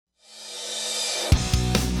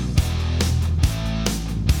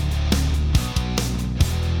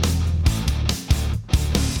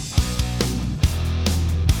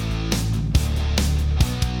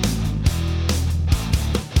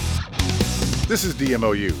This is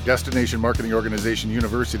DMOU, Destination Marketing Organization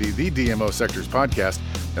University, the DMO Sector's podcast,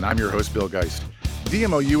 and I'm your host, Bill Geist.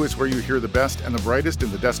 DMOU is where you hear the best and the brightest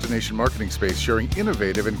in the destination marketing space, sharing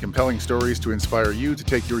innovative and compelling stories to inspire you to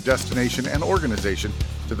take your destination and organization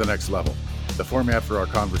to the next level. The format for our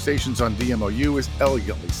conversations on DMOU is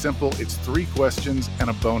elegantly simple. It's 3 questions and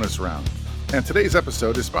a bonus round. And today's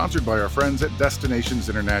episode is sponsored by our friends at Destinations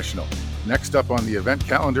International. Next up on the event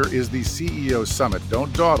calendar is the CEO Summit.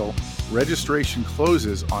 Don't dawdle. Registration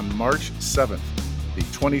closes on March 7th. The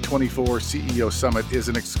 2024 CEO Summit is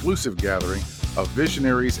an exclusive gathering of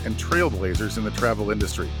visionaries and trailblazers in the travel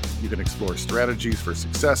industry. You can explore strategies for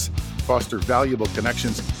success, foster valuable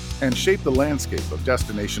connections, and shape the landscape of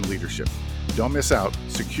destination leadership. Don't miss out.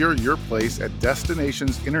 Secure your place at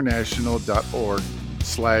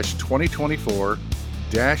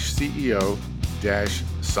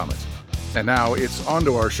destinationsinternational.org/2024-CEO-Summit. And now it's on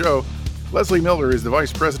to our show. Leslie Miller is the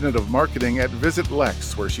Vice President of Marketing at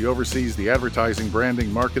VisitLEX, where she oversees the advertising, branding,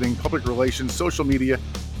 marketing, public relations, social media,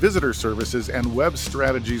 visitor services, and web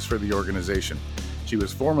strategies for the organization. She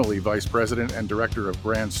was formerly Vice President and Director of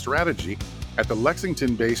Brand Strategy at the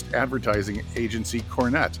Lexington-based advertising agency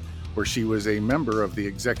Cornet, where she was a member of the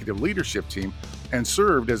executive leadership team and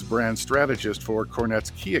served as brand strategist for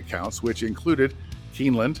Cornet's key accounts, which included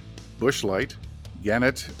Keeneland, Busch Light,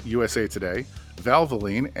 Gannett, USA Today,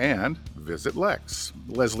 Valvoline, and VisitLEX.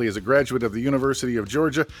 Leslie is a graduate of the University of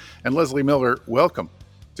Georgia. And Leslie Miller, welcome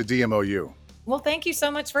to DMOU. Well, thank you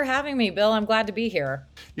so much for having me, Bill. I'm glad to be here.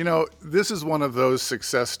 You know, this is one of those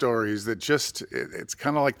success stories that it's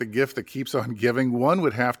kind of like the gift that keeps on giving. One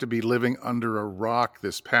would have to be living under a rock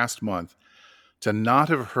this past month to not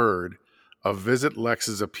have heard of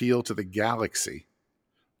VisitLEX's appeal to the galaxy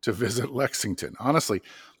to visit Lexington. Honestly,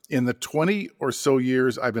 in the 20 or so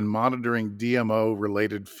years I've been monitoring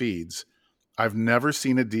DMO-related feeds, I've never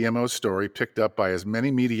seen a DMO story picked up by as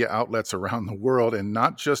many media outlets around the world, and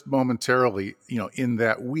not just momentarily, in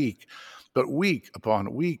that week, but week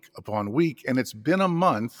upon week upon week. And it's been a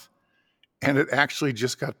month, and it actually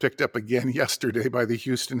just got picked up again yesterday by the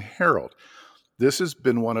Houston Herald. This has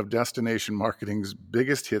been one of destination marketing's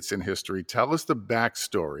biggest hits in history. Tell us the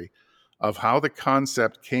backstory of how the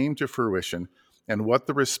concept came to fruition and what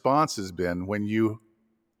the response has been when you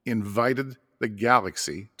invited the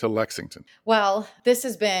galaxy to Lexington. Well, this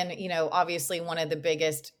has been, obviously one of the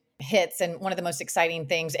biggest hits and one of the most exciting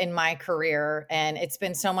things in my career. And it's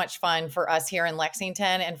been so much fun for us here in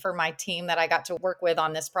Lexington and for my team that I got to work with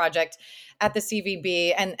on this project at the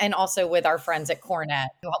CVB and also with our friends at Cornet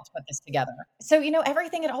who helped put this together. So,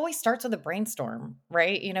 everything, it always starts with a brainstorm,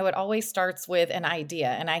 right? It always starts with an idea.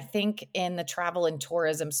 And I think in the travel and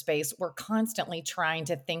tourism space, we're constantly trying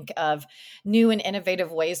to think of new and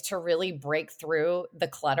innovative ways to really break through the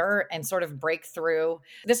clutter and sort of break through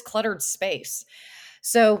this cluttered space.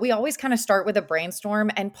 So we always kind of start with a brainstorm,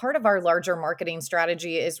 and part of our larger marketing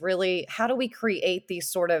strategy is really how do we create these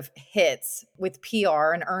sort of hits with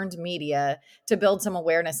PR and earned media to build some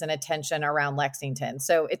awareness and attention around Lexington.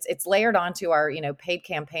 So it's layered onto our, paid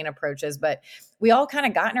campaign approaches, but we all kind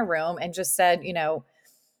of got in a room and just said,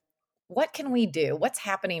 what can we do? What's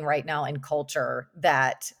happening right now in culture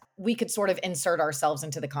that we could sort of insert ourselves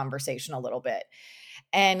into the conversation a little bit?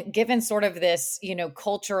 And given sort of this,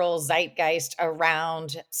 cultural zeitgeist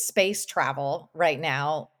around space travel right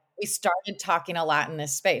now, we started talking a lot in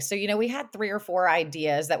this space. So, we had 3 or 4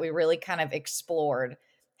 ideas that we really kind of explored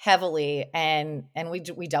heavily, and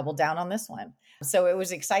we doubled down on this one. So it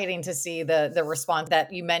was exciting to see the response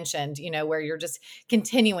that you mentioned, where you're just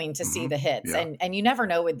continuing to see the hits. Yeah. And you never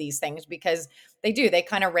know with these things because they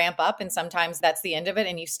kind of ramp up, and sometimes that's the end of it.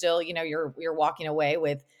 And you still, you're walking away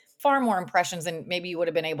with far more impressions than maybe you would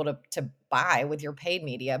have been able to buy with your paid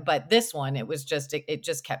media. But this one, it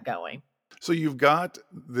just kept going. So you've got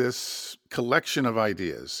this collection of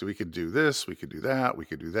ideas. So we could do this, we could do that, we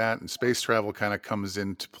could do that. And space travel kind of comes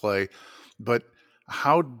into play. But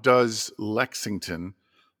how does Lexington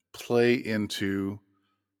play into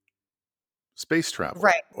space travel?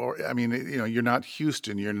 Right. Or, you're not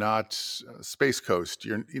Houston, you're not Space Coast,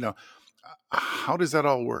 how does that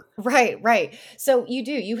all work? Right. So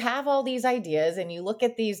you have all these ideas and you look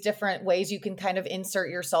at these different ways you can kind of insert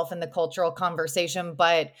yourself in the cultural conversation.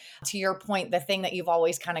 But to your point, the thing that you've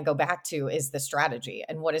always kind of go back to is the strategy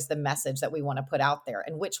and what is the message that we want to put out there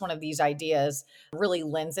and which one of these ideas really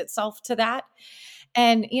lends itself to that.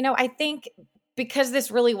 And, I think because this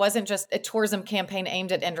really wasn't just a tourism campaign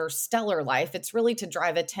aimed at interstellar life. It's really to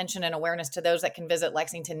drive attention and awareness to those that can visit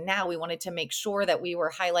Lexington now. We wanted to make sure that we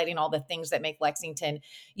were highlighting all the things that make Lexington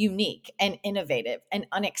unique and innovative and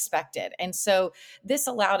unexpected. And so this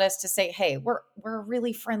allowed us to say, hey, we're a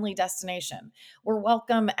really friendly destination. We're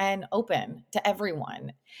welcome and open to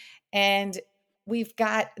everyone. And we've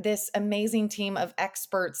got this amazing team of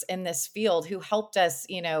experts in this field who helped us,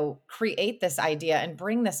 create this idea and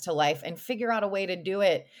bring this to life and figure out a way to do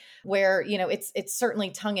it where, it's certainly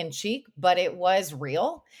tongue in cheek, but it was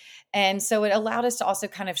real. And so it allowed us to also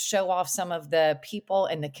kind of show off some of the people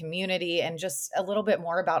and the community and just a little bit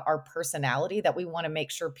more about our personality that we want to make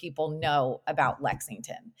sure people know about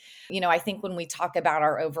Lexington. I think when we talk about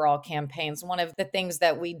our overall campaigns, one of the things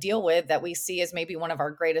that we deal with that we see as maybe one of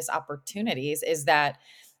our greatest opportunities is that,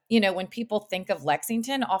 when people think of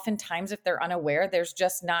Lexington, oftentimes if they're unaware, there's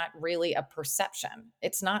just not really a perception.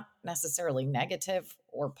 It's not necessarily negative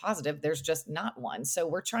or positive. There's just not one. So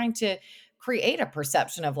we're trying to create a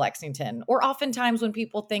perception of Lexington. Or oftentimes when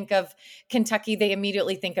people think of Kentucky, they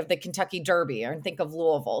immediately think of the Kentucky Derby or think of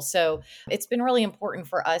Louisville. So it's been really important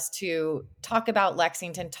for us to talk about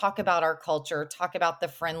Lexington, talk about our culture, talk about the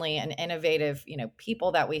friendly and innovative,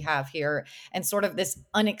 people that we have here and sort of this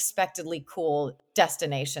unexpectedly cool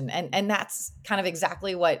destination. And that's kind of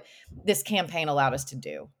exactly what this campaign allowed us to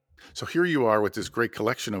do. So here you are with this great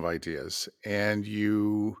collection of ideas, and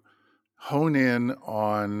you hone in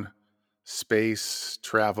on space,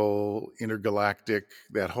 travel, intergalactic,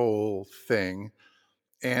 that whole thing.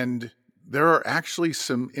 And there are actually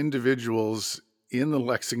some individuals in the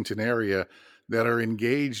Lexington area that are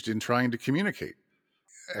engaged in trying to communicate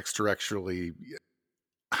extraterrestrially.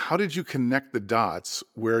 How did you connect the dots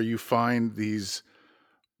where you find these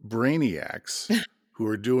brainiacs who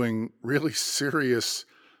are doing really serious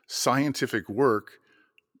scientific work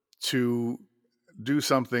to do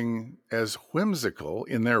something as whimsical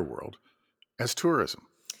in their world as tourism?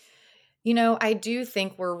 I do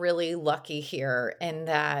think we're really lucky here in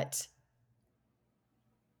that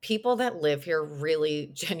people that live here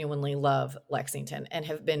really genuinely love Lexington and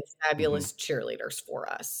have been Mm-hmm. fabulous cheerleaders for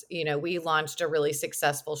us. We launched a really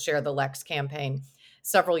successful Share the Lex campaign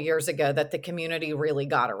several years ago that the community really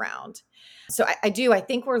got around. So I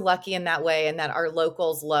think we're lucky in that way and that our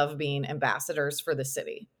locals love being ambassadors for the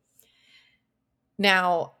city.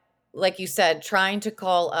 Now, like you said, trying to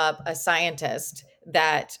call up a scientist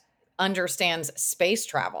that understands space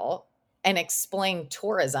travel and explain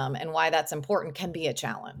tourism and why that's important can be a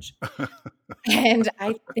challenge. And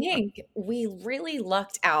I think we really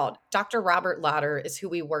lucked out. Dr. Robert Lauder is who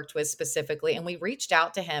we worked with specifically, and we reached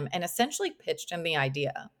out to him and essentially pitched him the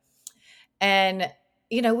idea. And,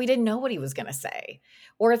 we didn't know what he was going to say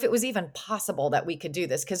or if it was even possible that we could do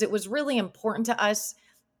this because it was really important to us.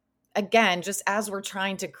 Again, just as we're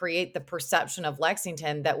trying to create the perception of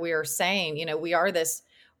Lexington that we are saying, we are this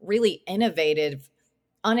really innovative,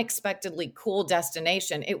 unexpectedly cool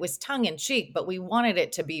destination. It was tongue in cheek, but we wanted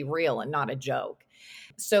it to be real and not a joke.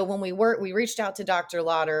 So when we reached out to Dr.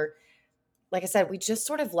 Lauder, like I said, we just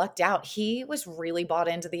sort of lucked out. He was really bought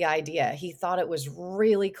into the idea. He thought it was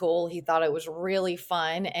really cool. He thought it was really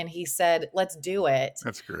fun. And he said, let's do it.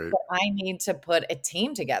 That's great. But I need to put a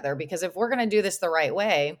team together because if we're going to do this the right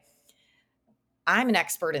way, I'm an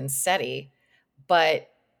expert in SETI, but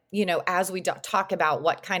as we talk about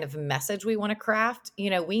what kind of message we want to craft,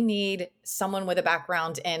 we need someone with a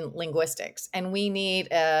background in linguistics and we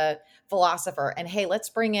need a philosopher and hey, let's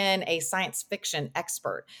bring in a science fiction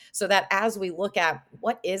expert so that as we look at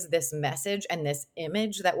what is this message and this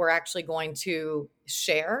image that we're actually going to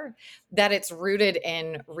share, that it's rooted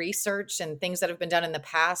in research and things that have been done in the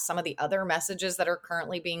past, some of the other messages that are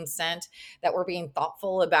currently being sent, that we're being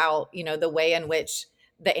thoughtful about, the way in which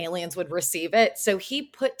the aliens would receive it. So he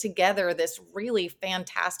put together this really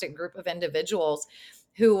fantastic group of individuals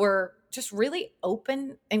who were just really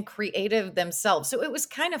open and creative themselves. So it was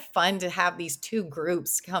kind of fun to have these two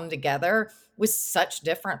groups come together with such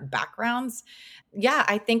different backgrounds. Yeah,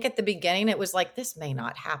 I think at the beginning it was like, this may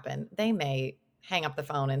not happen. They may hang up the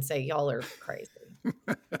phone and say, y'all are crazy.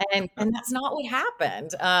 and that's not what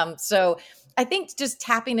happened. So I think just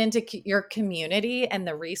tapping into your community and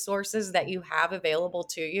the resources that you have available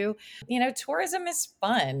to you, tourism is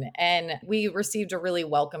fun. And we received a really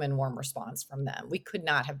welcome and warm response from them. We could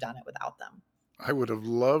not have done it without them. I would have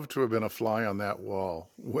loved to have been a fly on that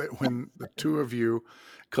wall when the two of you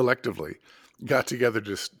collectively got together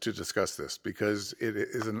to discuss this, because it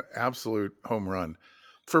is an absolute home run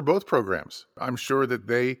for both programs. I'm sure that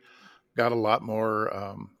they got a lot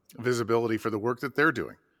more visibility for the work that they're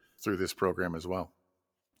doing through this program as well.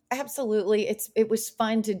 Absolutely. It was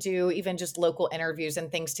fun to do even just local interviews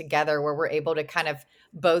and things together where we're able to kind of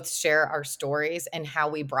both share our stories and how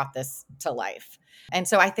we brought this to life. And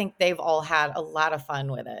so I think they've all had a lot of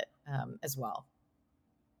fun with it as well.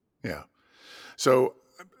 Yeah. So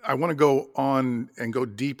I want to go on and go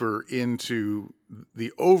deeper into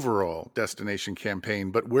the overall destination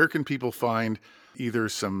campaign, but where can people find either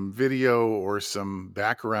some video or some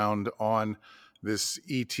background on this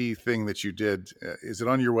ET thing that you did? Is it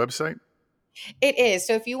on your website? It is.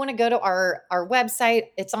 So if you want to go to our website,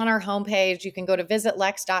 it's on our homepage. You can go to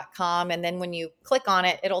visitlex.com. And then when you click on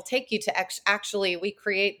it, it'll take you to actually, we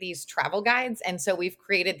create these travel guides. And so we've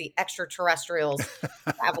created the extraterrestrials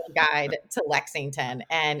travel guide to Lexington.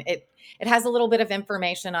 And it has a little bit of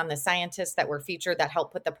information on the scientists that were featured that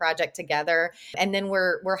helped put the project together. And then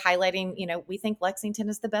we're highlighting, we think Lexington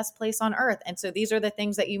is the best place on earth. And so these are the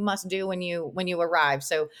things that you must do when you arrive.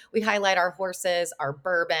 So we highlight our horses, our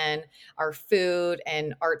bourbon, our food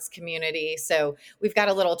and arts community. So we've got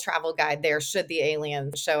a little travel guide there should the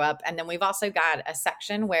aliens show up. And then we've also got a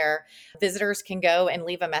section where visitors can go and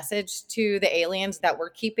leave a message to the aliens that we're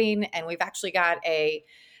keeping. And we've actually got a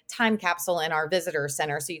time capsule in our visitor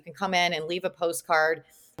center. So you can come in and leave a postcard.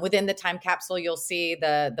 Within the time capsule, you'll see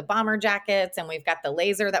the bomber jackets, and we've got the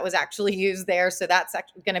laser that was actually used there. So that's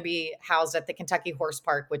going to be housed at the Kentucky Horse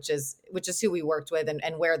Park, which is who we worked with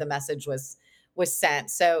and where the message was sent.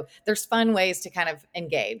 So there's fun ways to kind of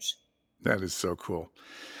engage. That is so cool.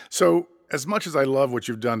 So, as much as I love what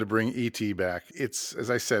you've done to bring ET back, it's,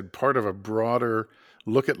 as I said, part of a broader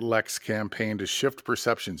Look at Lex campaign to shift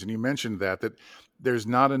perceptions. And you mentioned that there's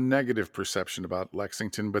not a negative perception about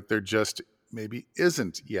Lexington, but there just maybe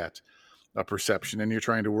isn't yet a perception, and you're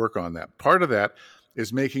trying to work on that. Part of that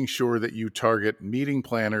is making sure that you target meeting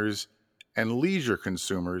planners and leisure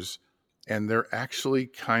consumers, and they're actually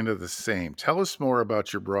kind of the same. Tell us more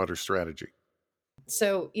about your broader strategy.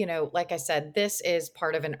 So, like I said, this is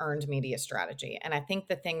part of an earned media strategy. And I think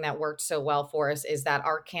the thing that worked so well for us is that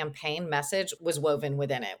our campaign message was woven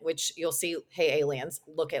within it, which you'll see, hey, aliens,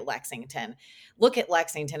 look at Lexington. Look at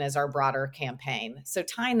Lexington as our broader campaign. So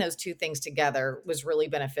tying those two things together was really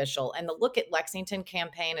beneficial. And the Look at Lexington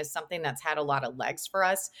campaign is something that's had a lot of legs for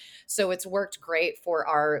us. So it's worked great for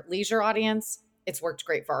our leisure audience. It's worked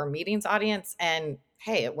great for our meetings audience. And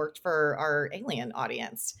hey, it worked for our alien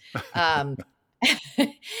audience.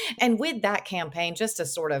 And with that campaign, just to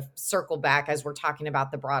sort of circle back as we're talking about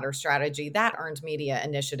the broader strategy, that earned media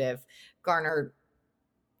initiative garnered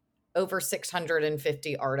over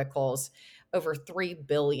 650 articles, over 3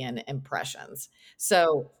 billion impressions.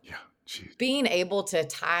 So Yeah, geez. being able to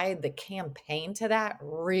tie the campaign to that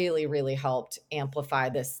really, really helped amplify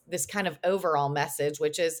this kind of overall message,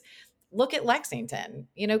 which is look at Lexington.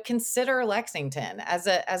 Consider Lexington as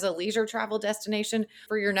a leisure travel destination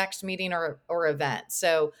for your next meeting or event.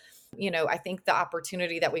 So, I think the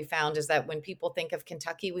opportunity that we found is that when people think of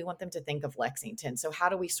Kentucky, we want them to think of Lexington. So how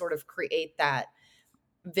do we sort of create that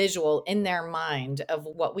visual in their mind of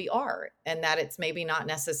what we are, and that it's maybe not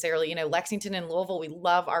necessarily, Lexington and Louisville, we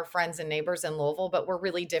love our friends and neighbors in Louisville, but we're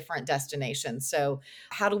really different destinations. So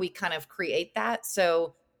how do we kind of create that?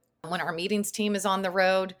 So when our meetings team is on the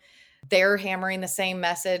road, they're hammering the same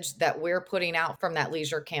message that we're putting out from that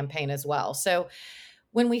leisure campaign as well. So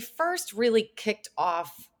when we first really kicked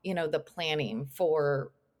off, the planning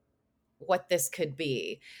for what this could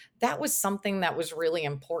be, that was something that was really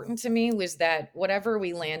important to me, was that whatever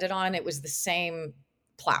we landed on, it was the same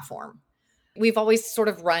platform. We've always sort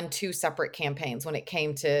of run two separate campaigns when it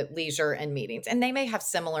came to leisure and meetings, and they may have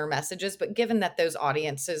similar messages, but given that those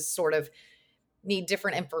audiences sort of need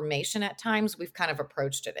different information at times, we've kind of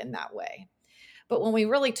approached it in that way. But when we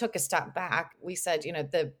really took a step back, we said,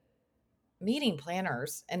 the meeting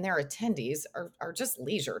planners and their attendees are just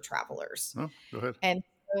leisure travelers. Oh, go ahead. And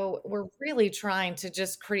so we're really trying to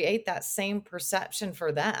just create that same perception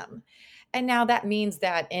for them. And now that means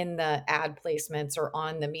that in the ad placements or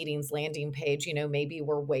on the meetings landing page, maybe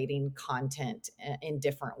we're weighting content in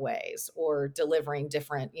different ways or delivering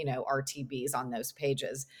different, RTBs on those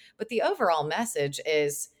pages. But the overall message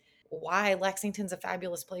is why Lexington's a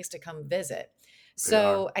fabulous place to come visit. They are.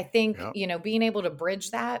 So I think, Yeah. being able to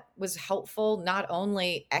bridge that was helpful, not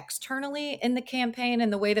only externally in the campaign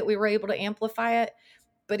and the way that we were able to amplify it,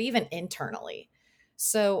 but even internally.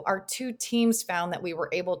 So our two teams found that we were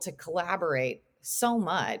able to collaborate so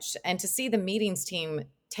much, and to see the meetings team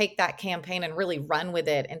take that campaign and really run with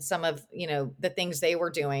it, and some of, the things they were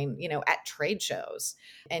doing, at trade shows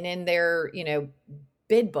and in their,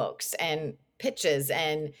 bid books and pitches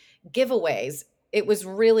and giveaways. it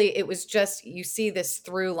was just, you see this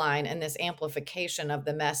through line and this amplification of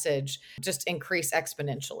the message just increase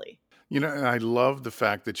exponentially. And I love the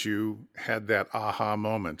fact that you had that aha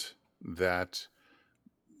moment that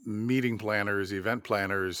meeting planners, event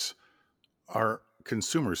planners are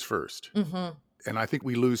consumers first. Hmm. And I think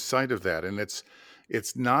we lose sight of that. And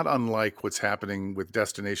it's not unlike what's happening with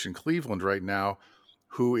Destination Cleveland right now,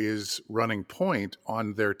 who is running point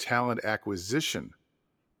on their talent acquisition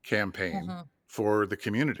campaign Hmm. for the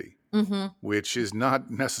community, Hmm. which is not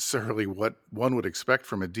necessarily what one would expect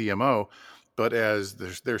from a DMO. But as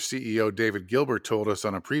their CEO, David Gilbert, told us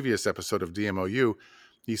on a previous episode of DMOU,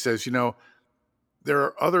 he says, there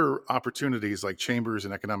are other opportunities like chambers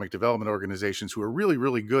and economic development organizations who are really,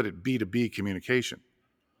 really good at B2B communication.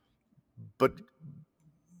 But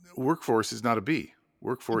workforce is not a B.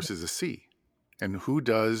 Workforce is a C. And who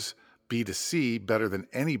does B2C better than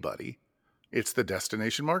anybody? It's the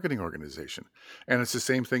destination marketing organization. And it's the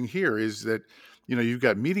same thing here is that, you've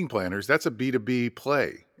got meeting planners. That's a B2B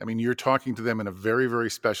play. I mean, you're talking to them in a very, very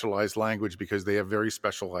specialized language because they have very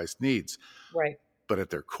specialized needs. Right. But at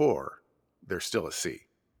their core, they're still a C.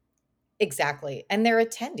 Exactly. And their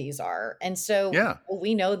attendees are. And so Yeah.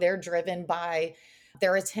 we know they're driven by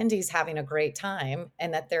their attendees having a great time,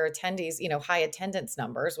 and that their attendees, high attendance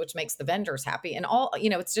numbers, which makes the vendors happy, and all,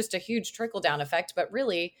 it's just a huge trickle down effect. But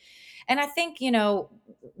really, and I think,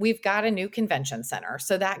 we've got a new convention center.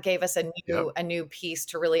 So that gave us Yep. a new piece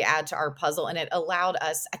to really add to our puzzle. And it allowed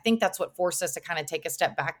us, I think that's what forced us to kind of take a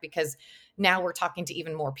step back, because now we're talking to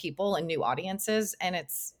even more people and new audiences. And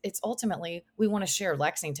it's ultimately, we want to share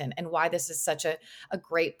Lexington and why this is such a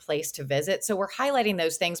great place to visit. So we're highlighting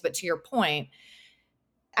those things. But to your point,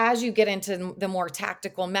 as you get into the more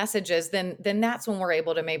tactical messages, then that's when we're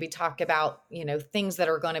able to maybe talk about, things that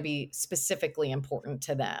are going to be specifically important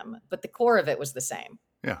to them. But the core of it was the same.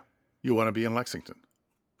 Yeah. You want to be in Lexington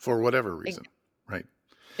for whatever E- reason. Right.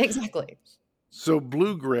 Exactly. So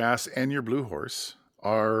Bluegrass and your Blue Horse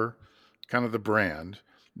are kind of the brand,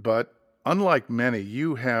 but unlike many,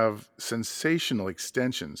 you have sensational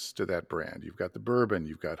extensions to that brand. You've got the bourbon,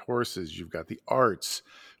 you've got horses, you've got the arts,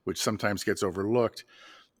 which sometimes gets overlooked.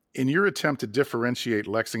 In your attempt to differentiate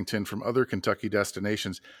Lexington from other Kentucky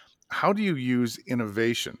destinations, how do you use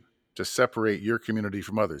innovation to separate your community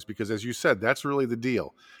from others? Because as you said, that's really the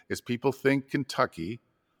deal, is people think Kentucky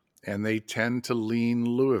and they tend to lean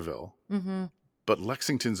Louisville, Hmm. but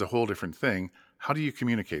Lexington's a whole different thing. How do you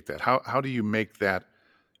communicate that? How do you make that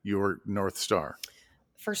your North Star?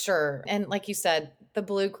 For sure. And like you said, the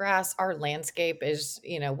bluegrass, our landscape is,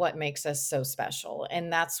 what makes us so special.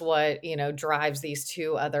 And that's what, drives these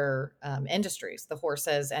two other industries, the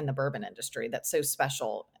horses and the bourbon industry, that's so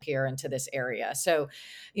special here into this area. So,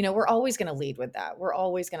 we're always going to lead with that. We're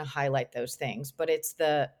always going to highlight those things, but it's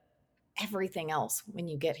the everything else when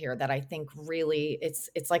you get here that I think really it's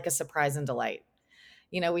like a surprise and delight.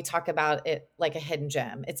 We talk about it like a hidden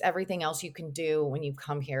gem. It's everything else you can do when you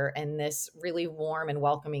come here, and this really warm and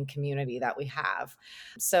welcoming community that we have.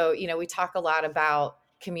 So, we talk a lot about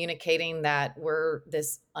communicating that we're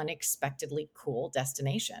this unexpectedly cool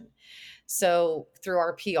destination. So, through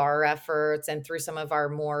our PR efforts and through some of our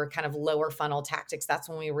more kind of lower funnel tactics, that's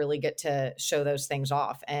when we really get to show those things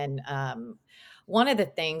off. And one of the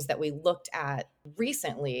things that we looked at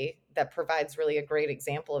recently that provides really a great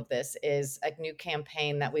example of this is a new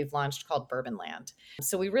campaign that we've launched called Bourbon Land.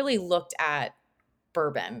 So we really looked at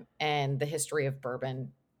bourbon and the history of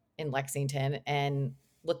bourbon in Lexington, and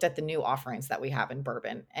looked at the new offerings that we have in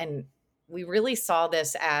bourbon. And we really saw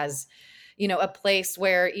this as, a place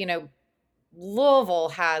where, Louisville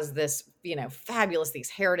has this, fabulous, these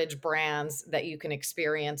heritage brands that you can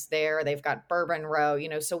experience there. They've got Bourbon Row,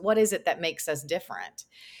 so what is it that makes us different?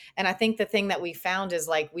 And I think the thing that we found is,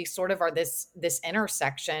 like, we sort of are this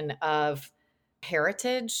intersection of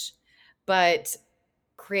heritage, but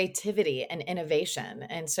creativity and innovation.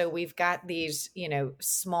 And so we've got these,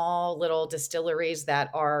 small little distilleries that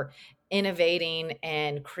are innovating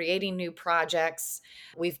and creating new projects.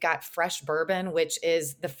 We've got Fresh Bourbon, which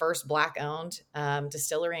is the first Black owned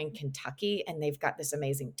distillery in Kentucky. And they've got this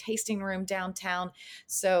amazing tasting room downtown.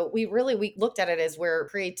 So we looked at it as where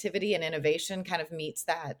creativity and innovation kind of meets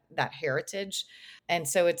that heritage. And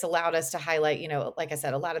so it's allowed us to highlight, like I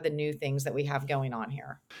said, a lot of the new things that we have going on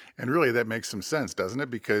here. And really, that makes some sense, doesn't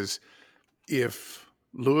it? Because if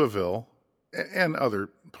Louisville and other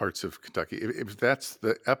parts of Kentucky, if that's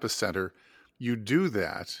the epicenter, you do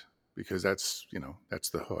that because that's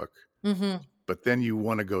the hook. Hmm. But then you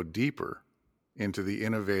want to go deeper into the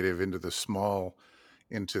innovative, into the small,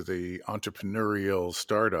 into the entrepreneurial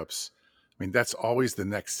startups. I mean, that's always the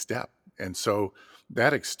next step. And so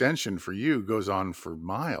that extension for you goes on for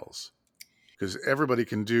miles because everybody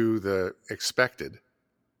can do the expected,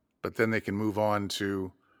 but then they can move on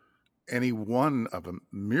to any one of a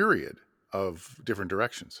myriad of different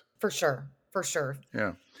directions. For sure. For sure.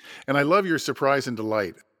 Yeah. And I love your surprise and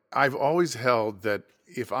delight. I've always held that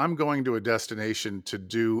if I'm going to a destination to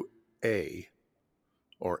do A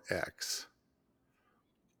or X,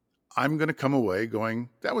 I'm going to come away going,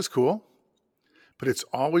 that was cool. But it's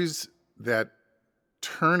always that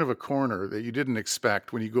turn of a corner that you didn't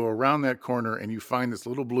expect when you go around that corner and you find this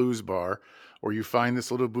little blues bar, or you find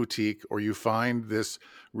this little boutique, or you find this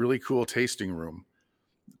really cool tasting room.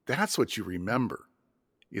 That's what you remember,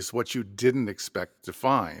 is what you didn't expect to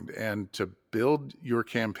find. And to build your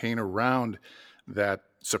campaign around that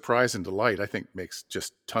surprise and delight, I think makes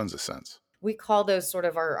just tons of sense. We call those sort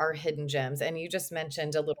of our hidden gems. And you just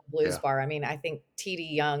mentioned a little blues Yeah. bar. I mean, I think T.D.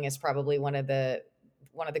 Young is probably one of the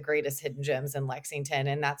greatest hidden gems in Lexington.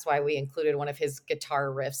 And that's why we included one of his guitar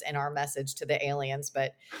riffs in our message to the aliens.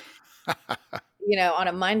 But on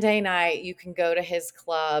a Monday night, you can go to his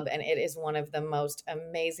club and it is one of the most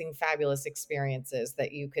amazing, fabulous experiences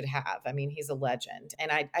that you could have. I mean, he's a legend.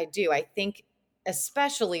 And I think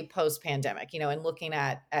especially post-pandemic, and looking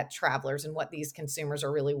at travelers and what these consumers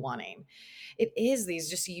are really wanting. It is these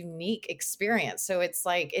just unique experience. So it's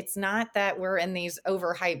like, it's not that we're in these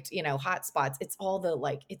overhyped, hot spots. It's all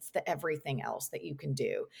it's the everything else that you can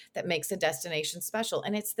do that makes a destination special.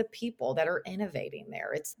 And it's the people that are innovating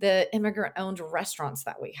there. It's the immigrant owned restaurants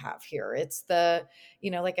that we have here. It's the,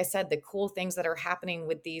 like I said, the cool things that are happening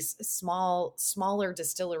with these smaller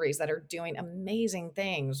distilleries that are doing amazing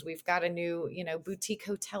things. We've got a new, boutique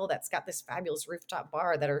hotel that's got this fabulous rooftop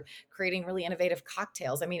bar that are creating really innovative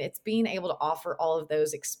cocktails. I mean, it's being able to offer all of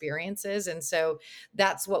those experiences. And so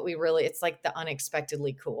that's what it's like the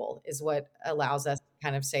unexpectedly cool is what allows us to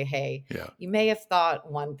kind of say, hey, Yeah. You may have thought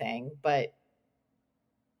one thing, but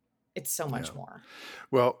it's so much more.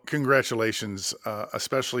 Well, congratulations,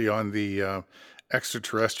 especially on the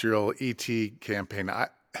extraterrestrial ET campaign.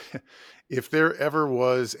 If there ever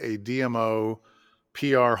was a DMO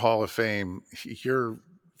PR Hall of Fame, you're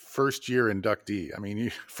first year inductee. I mean,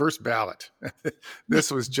 first ballot.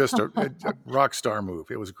 This was just a rock star move.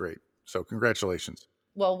 It was great. So congratulations.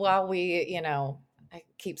 Well, while we, I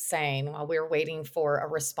keep saying while we're waiting for a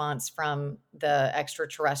response from the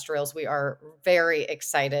extraterrestrials, we are very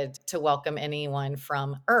excited to welcome anyone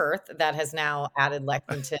from Earth that has now added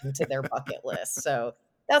Lexington to their bucket list. So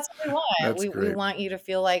that's what we want. That's We great. want you to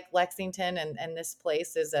feel like Lexington and this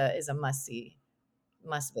place is a must see,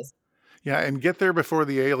 must visit. Yeah, and get there before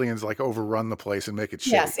the aliens overrun the place and make it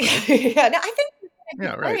shitty. Yes. Right? Yeah. No, I think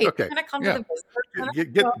Yeah, right. great. Okay. We're gonna come Yeah. to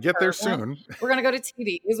the Get there soon. We're gonna go to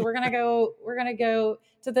TD's. We're gonna go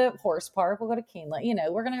to the horse park. We'll go to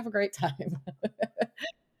Keeneland. We're gonna have a great time.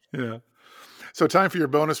 Yeah. So time for your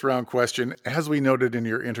bonus round question. As we noted in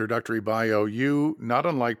your introductory bio, you, not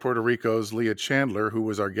unlike Puerto Rico's Leah Chandler, who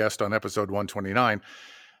was our guest on episode 129,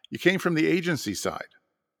 you came from the agency side.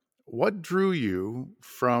 What drew you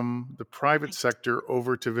from the private sector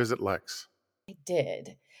over to VisitLEX? I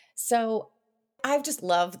did. So I've just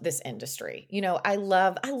loved this industry. I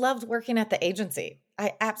loved working at the agency.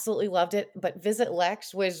 I absolutely loved it. But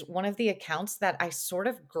VisitLEX was one of the accounts that I sort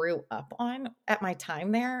of grew up on at my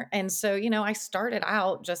time there. And so, I started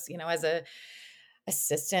out just, as a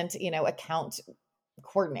assistant, account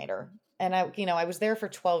coordinator. And I was there for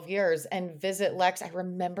 12 years. And VisitLEX, I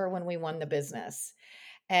remember when we won the business.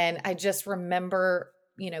 And I just remember,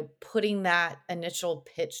 putting that initial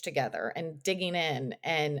pitch together and digging in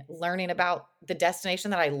and learning about the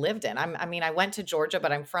destination that I lived in. I went to Georgia,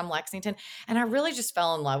 but I'm from Lexington, and I really just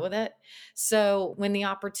fell in love with it. So when the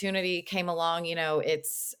opportunity came along,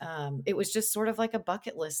 it was just sort of like a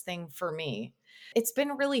bucket list thing for me. It's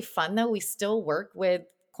been really fun though. We still work with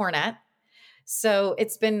Cornet. So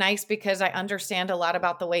it's been nice because I understand a lot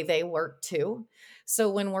about the way they work too. So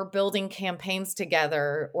when we're building campaigns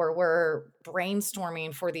together or we're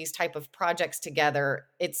brainstorming for these type of projects together,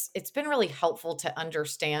 it's been really helpful to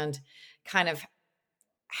understand kind of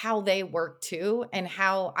how they work too and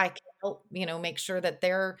how I can help, make sure that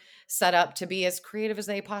they're set up to be as creative as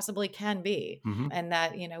they possibly can be. Mm-hmm. And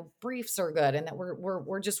that, briefs are good and that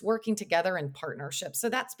we're just working together in partnership. So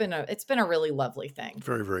it's been a really lovely thing.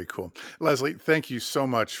 Very, very cool. Leslie, thank you so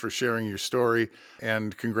much for sharing your story,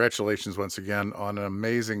 and congratulations once again on an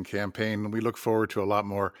amazing campaign. We look forward to a lot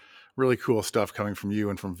more really cool stuff coming from you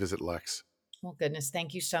and from VisitLEX. Well, goodness,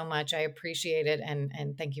 thank you so much. I appreciate it.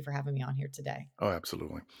 And thank you for having me on here today. Oh,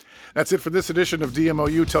 absolutely. That's it for this edition of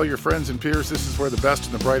DMOU. Tell your friends and peers this is where the best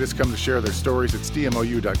and the brightest come to share their stories. It's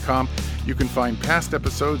DMOU.com. You can find past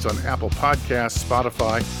episodes on Apple Podcasts,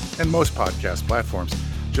 Spotify, and most podcast platforms.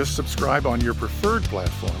 Just subscribe on your preferred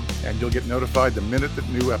platform, and you'll get notified the minute that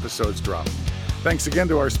new episodes drop. Thanks again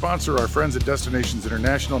to our sponsor, our friends at Destinations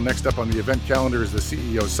International. Next up on the event calendar is the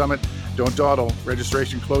CEO Summit. Don't dawdle.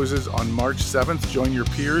 Registration closes on March 7th. Join your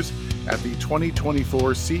peers at the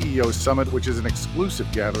 2024 CEO Summit, which is an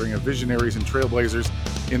exclusive gathering of visionaries and trailblazers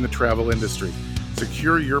in the travel industry.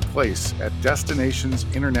 Secure your place at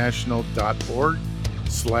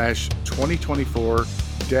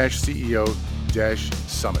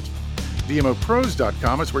destinationsinternational.org/2024-CEO-Summit.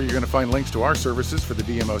 DMOPros.com is where you're going to find links to our services for the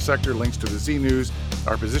DMO sector, links to the Z News,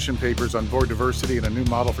 our position papers on board diversity and a new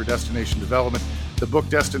model for destination development, the book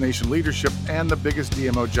Destination Leadership, and the biggest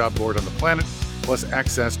DMO job board on the planet, plus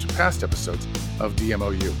access to past episodes of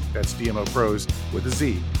DMOU. That's DMOPros with a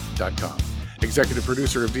Z.com. Executive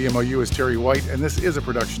producer of DMOU is Terry White, and this is a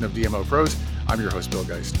production of DMO Pros. I'm your host, Bill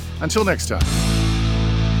Geist. Until next time.